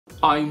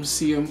I'm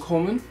CM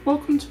Coleman.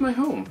 Welcome to my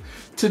home.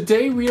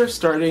 Today we are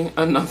starting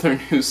another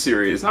new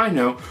series. I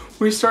know,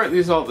 we start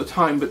these all the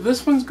time, but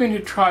this one's going to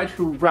try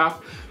to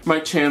wrap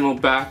my channel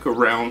back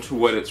around to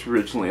what it's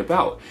originally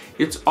about.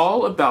 It's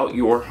all about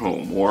your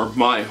home, or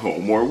my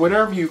home, or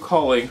whatever you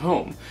call a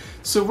home.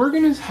 So we're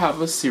going to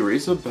have a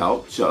series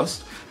about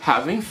just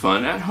having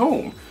fun at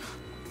home.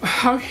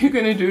 How are you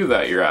going to do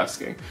that, you're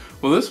asking?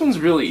 Well, this one's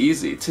really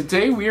easy.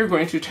 Today we are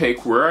going to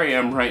take where I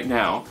am right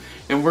now,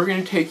 and we're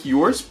going to take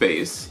your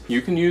space,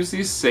 you can use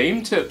these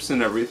same tips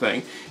and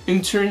everything,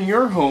 and turn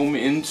your home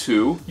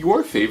into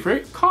your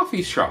favorite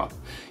coffee shop.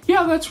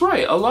 Yeah, that's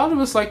right. A lot of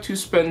us like to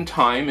spend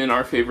time in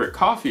our favorite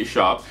coffee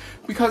shop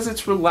because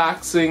it's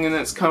relaxing and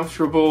it's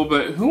comfortable,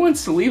 but who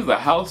wants to leave the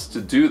house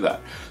to do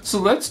that? So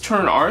let's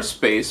turn our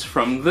space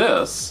from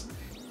this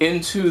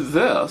into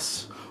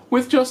this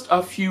with just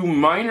a few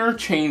minor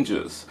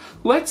changes.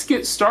 Let's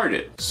get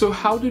started. So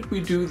how did we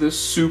do this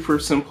super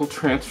simple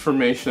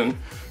transformation?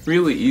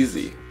 Really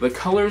easy. The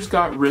colors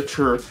got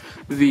richer,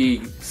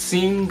 the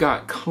scene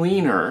got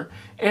cleaner,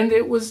 and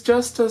it was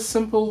just a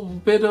simple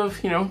bit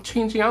of,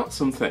 changing out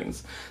some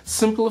things.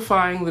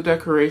 Simplifying the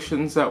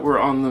decorations that were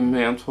on the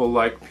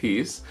mantle-like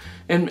piece,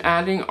 and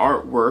adding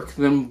artwork,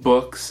 then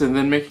books, and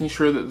then making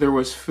sure that there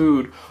was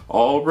food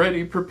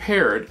already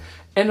prepared.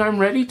 And I'm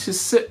ready to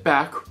sit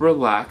back,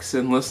 relax,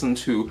 and listen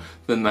to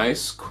the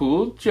nice,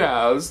 cool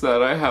jazz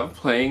that I have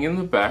playing in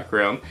the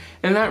background.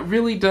 And that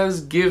really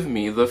does give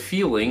me the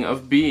feeling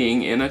of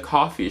being in a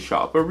coffee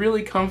shop, a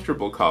really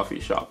comfortable coffee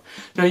shop.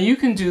 Now you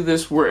can do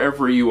this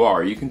wherever you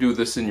are. You can do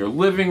this in your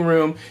living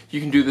room, you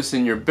can do this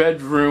in your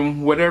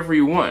bedroom, whatever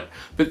you want.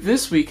 But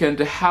this weekend,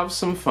 to have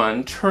some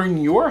fun,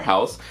 turn your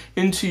house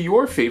into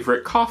your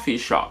favorite coffee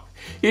shop.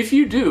 If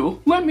you do,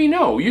 let me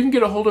know. You can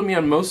get a hold of me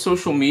on most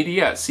social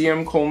media at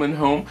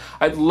cmcolemanhome.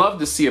 I'd love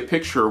to see a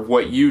picture of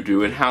what you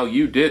do and how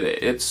you did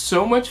it. It's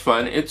so much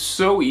fun, it's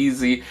so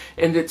easy,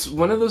 and it's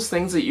one of those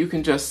things that you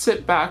can just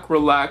sit back,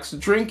 relax,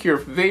 drink your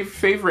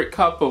favorite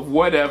cup of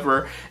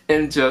whatever,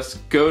 and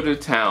just go to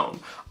town.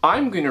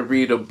 I'm going to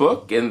read a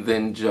book and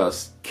then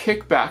just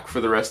kick back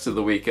for the rest of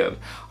the weekend.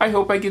 I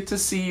hope I get to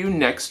see you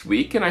next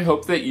week, and I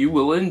hope that you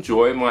will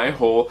enjoy my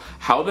whole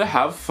How to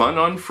Have Fun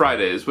on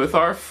Fridays with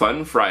our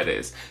Fun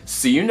Fridays.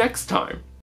 See you next time.